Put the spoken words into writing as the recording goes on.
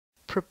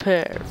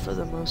Prepare for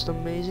the most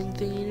amazing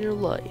thing in your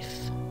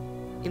life.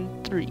 In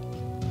 3,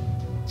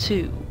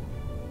 2,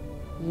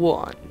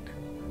 1.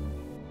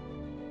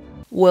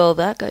 Well,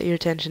 that got your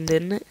attention,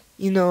 didn't it?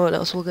 You know what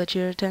else will get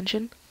your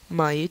attention?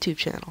 My YouTube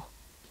channel.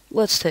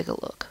 Let's take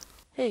a look.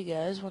 Hey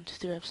guys,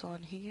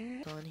 123epsilon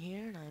here.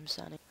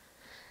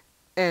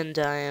 And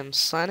I am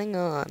signing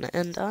on,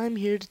 and I'm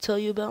here to tell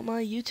you about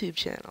my YouTube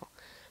channel.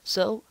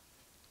 So,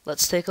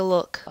 let's take a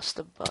look. Lost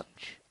a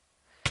bunch.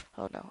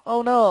 Oh no.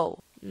 Oh no!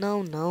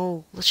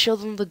 No. Let's show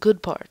them the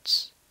good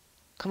parts.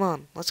 Come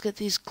on, let's get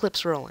these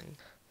clips rolling.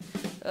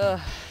 My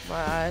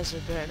eyes are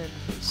burning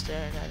from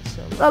staring at it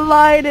so long. The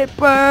light, it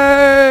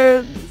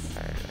burns!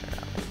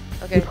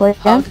 Okay, play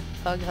again?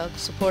 hug,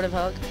 supportive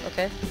hug.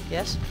 Okay,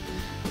 yes.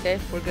 Okay,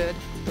 we're good.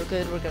 We're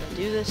gonna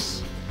do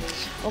this.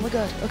 Oh my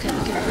god, okay,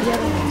 we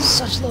have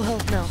such low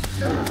health now.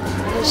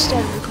 I just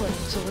started recording,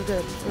 so we're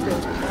good.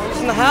 It's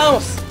in the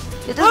house!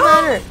 It doesn't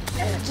matter!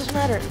 It doesn't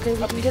matter. Okay,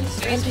 we can get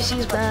the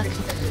NPCs back.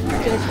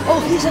 Okay. Oh,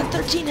 he's at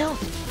 13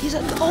 health! He's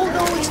at... Oh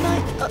no, he's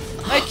 9!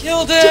 I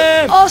killed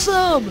him!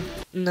 Awesome!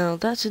 No,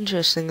 that's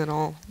interesting and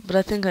all, but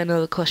I think I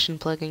know the question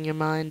plaguing your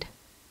mind.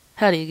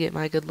 How do you get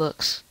my good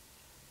looks?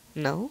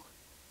 No?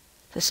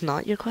 That's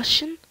not your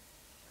question?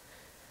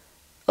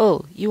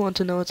 Oh, you want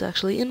to know what's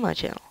actually in my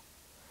channel?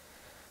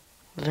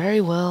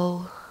 Very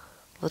well.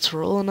 Let's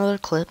roll another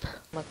clip.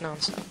 Like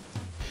nonstop.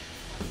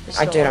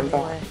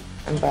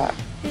 I'm back.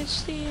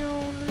 It's the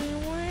only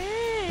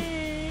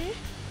way.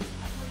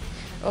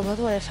 Oh, by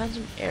the way, I found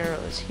some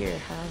arrows. Here,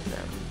 have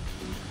them.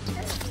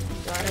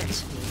 Got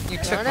it. You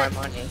took my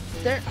money.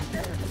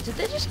 Did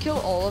they just kill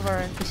all of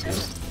our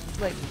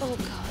NPCs? Like, oh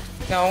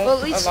god. No, well,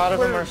 at least a lot of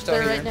them are still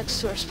they're here. right next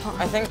to our spawn.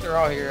 I think they're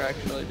all here,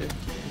 actually, dude.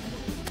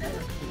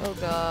 Oh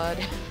god.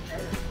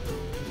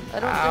 I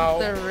don't Ow.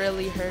 think they're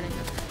really hurting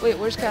us. Wait,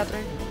 where's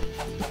Catherine?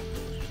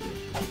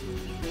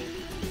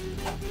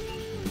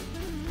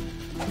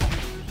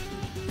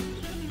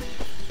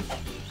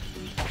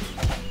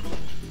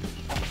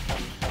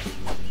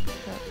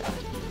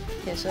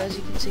 Okay, so as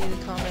you can see,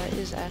 the combat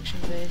is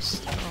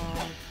action-based,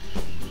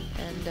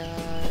 and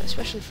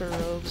especially for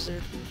rogues,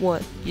 they're...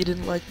 What, you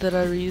didn't like that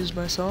I reused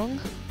my song?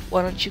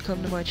 Why don't you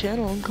come to my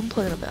channel and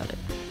complain about it?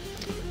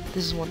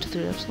 This is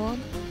 123epsilon,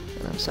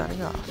 and I'm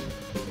signing off.